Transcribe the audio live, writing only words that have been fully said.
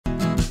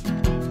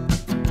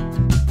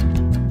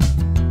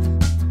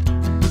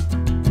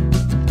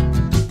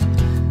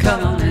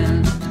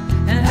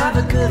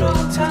good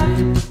old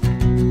time.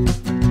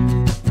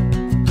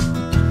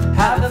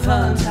 Have a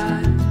fun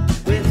time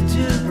with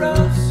two bros.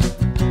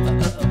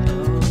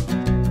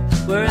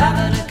 We're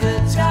having a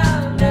good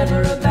time,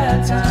 never a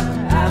bad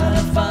time. Having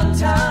a fun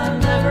time,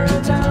 never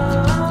a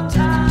down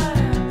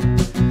time.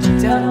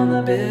 Down on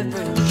the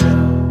BivBros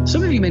Show.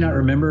 Some of you may not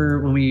remember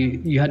when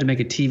you had to make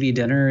a TV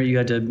dinner. You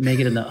had to make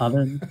it in the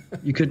oven.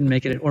 You couldn't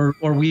make it, or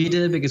we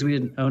did because we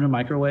didn't own a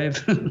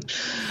microwave.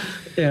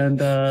 And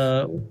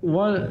can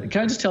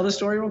I just tell this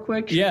story real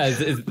quick? Yeah,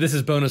 this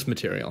is bonus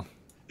material.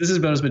 This is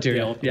bonus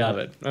material. Yeah. Love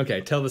it. Okay,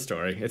 tell the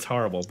story. It's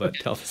horrible, but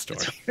tell the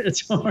story.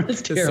 It's terrible.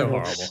 It's so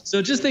horrible.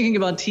 So just thinking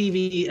about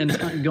TV and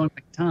going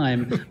back in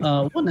time,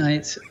 one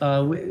night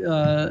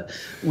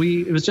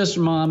it was just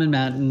Mom and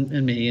Matt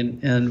and me,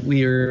 and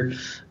we were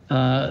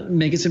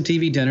making some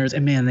TV dinners,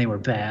 and man, they were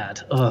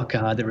bad. Oh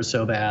God, they were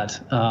so bad.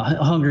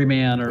 Hungry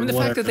Man or the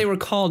whatever. fact that they were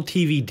called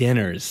TV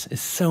dinners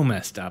is so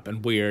messed up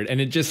and weird, and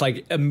it just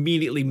like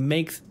immediately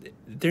makes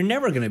they're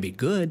never going to be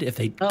good if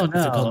they're called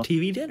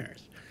TV dinners.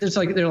 It's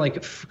like they're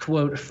like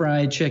quote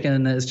fried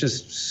chicken that's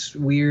just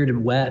weird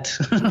and wet.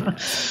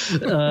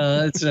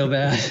 It's so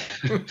bad.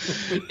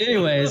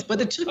 Anyways, but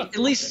it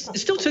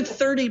still took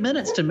 30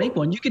 minutes to make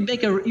one. You could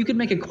make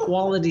a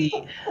quality,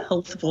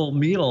 healthful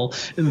meal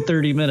in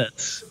 30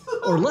 minutes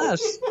or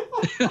less.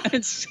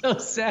 It's so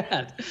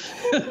sad.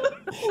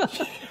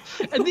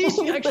 And these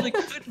you actually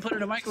couldn't put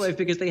in a microwave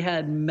because they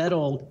had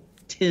metal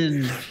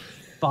tin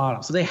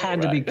bottoms, so they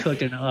had to be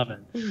cooked in an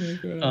oven.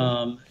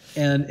 Oh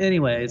and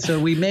anyway,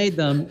 so we made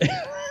them.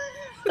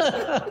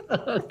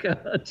 Oh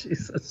God,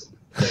 Jesus.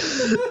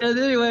 And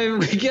anyway,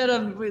 we get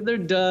them, they're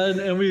done,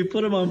 and we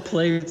put them on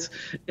plates.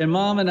 And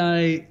Mom and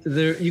I,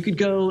 you could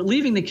go,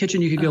 leaving the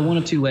kitchen, you could go one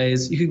of two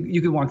ways.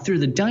 You could walk through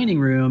the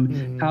dining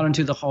room, out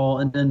into the hall,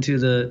 and then to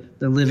the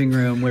living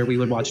room where we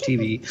would watch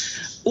TV.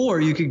 Or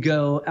you could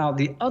go out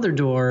the other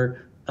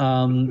door,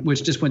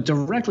 which just went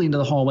directly into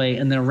the hallway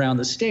and then around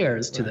the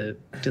stairs to the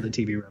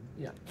TV room.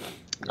 Yeah.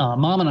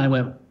 Mom and I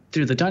went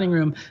through the dining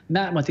room.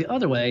 Matt went the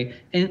other way,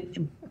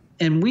 and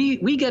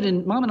we get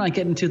in. Mom and I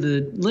get into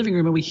the living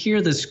room, and we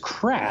hear this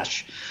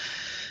crash,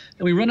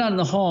 and we run out in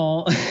the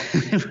hall.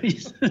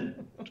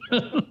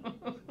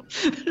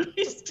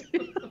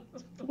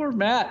 Poor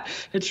Matt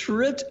had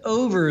tripped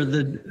over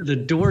the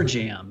door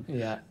jamb.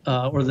 Yeah.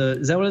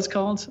 Is that what it's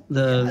called?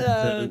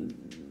 The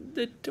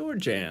door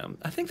jamb.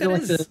 I think that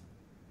is.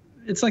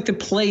 It's like the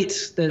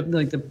plate that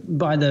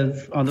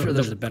I'm sure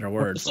there's a better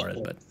word for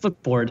it, but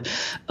footboard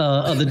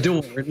of the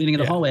door leading in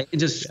the hallway, and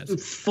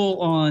just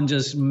full on,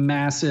 just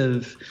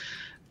massive,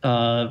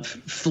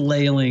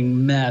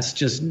 flailing mess,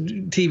 just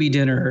TV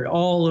dinner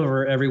all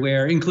over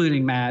everywhere,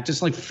 including Matt,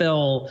 just like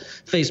fell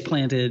face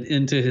planted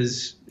into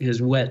his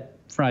wet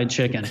fried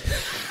chicken,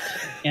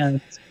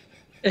 and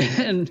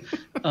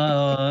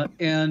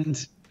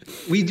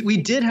we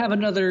did have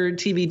another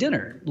TV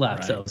dinner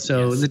left though,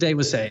 so the day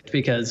was saved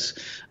because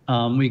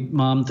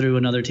Mom threw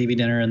another TV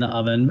dinner in the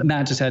oven.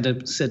 Matt just had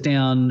to sit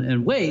down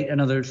and wait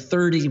another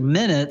 30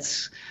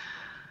 minutes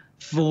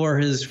for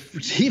his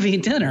TV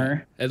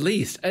dinner. At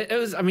least it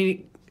was. I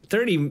mean,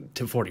 30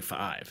 to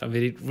 45. I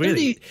mean, it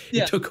really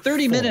it took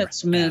 30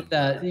 minutes meant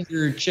that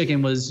your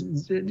chicken was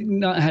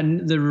had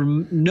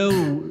no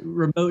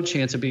remote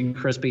chance of being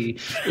crispy.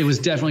 It was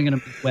definitely going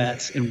to be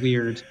wet and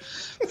weird.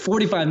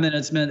 45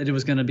 minutes meant that it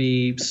was going to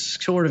be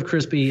sort of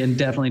crispy and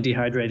definitely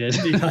dehydrated.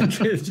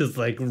 Dehydrated, just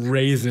like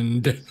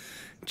raisined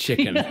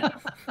chicken. Yeah.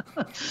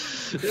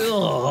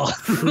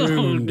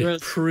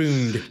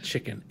 Pruned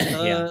chicken.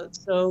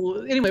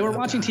 So anyway, we're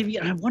watching TV,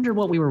 and I wonder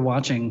what we were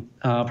watching.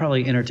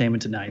 Probably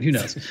Entertainment Tonight. Who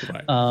knows?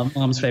 Right.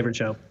 Mom's favorite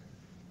show.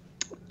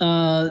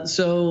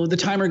 So the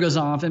timer goes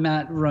off, and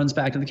Matt runs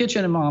back to the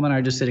kitchen, and Mom and I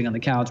are just sitting on the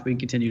couch. We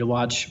continue to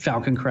watch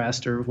Falcon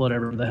Crest or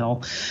whatever the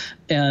hell.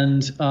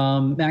 And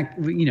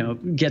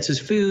Matt, gets his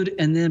food,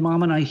 and then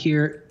Mom and I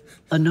hear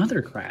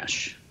another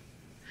crash.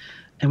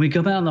 And we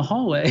go down the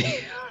hallway.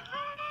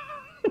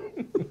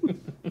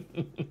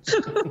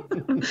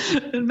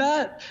 And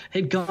Matt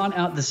had gone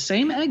out the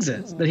same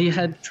exit that he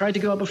had tried to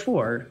go out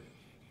before,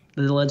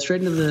 that led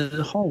straight into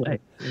the hallway,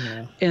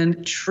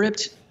 and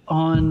tripped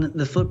on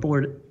the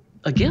footboard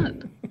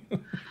again.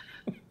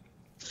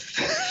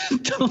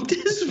 Dumped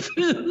his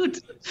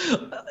food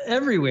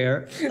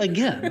everywhere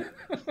again.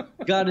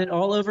 Got it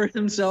all over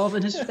himself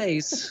and his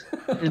face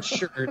and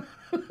shirt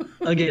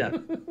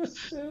again.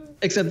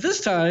 Except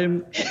this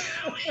time,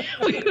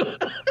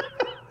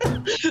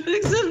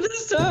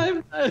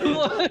 I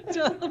looked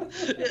up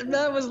and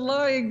Matt was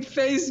lying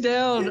face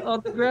down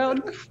on the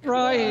ground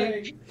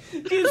crying.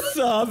 He's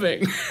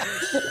sobbing.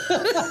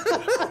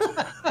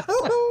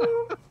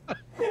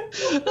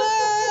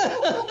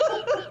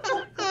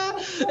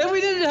 And we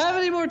didn't have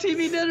any more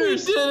TV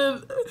dinners. We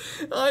didn't.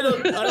 I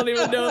don't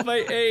even know if I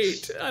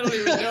ate.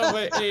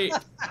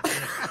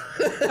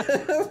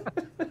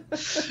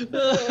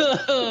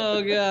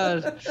 Oh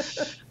God.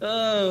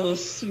 Oh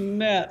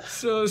snap.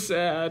 So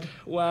sad.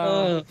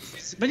 Wow.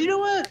 But you know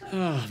what?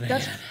 Oh man.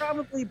 That's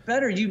probably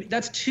better.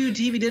 That's 2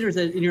 TV dinners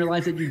in your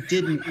life that you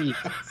didn't eat.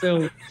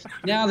 So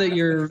now that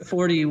you're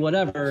 40,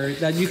 whatever,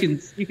 that you can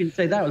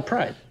say that with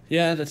pride.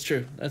 Yeah, that's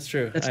true. That's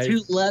true. That's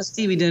 2 less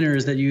TV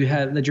dinners that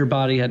your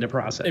body had to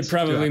process. It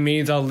probably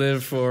means I'll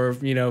live for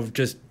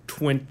just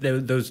 20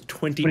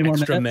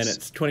 extra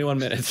minutes. 21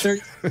 minutes.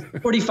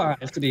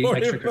 45 to be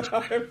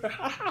 45.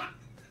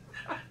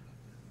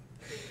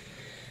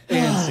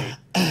 Fancy.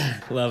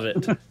 Love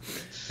it.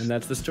 And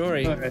that's the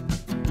story. All right.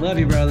 Love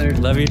you, brother.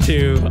 Love you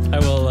too.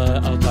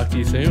 I'll talk to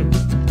you soon.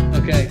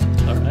 Okay.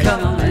 All right.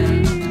 Come on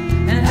in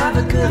and have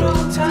a good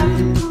old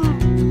time.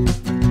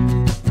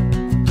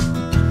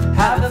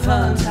 Have a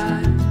fun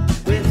time.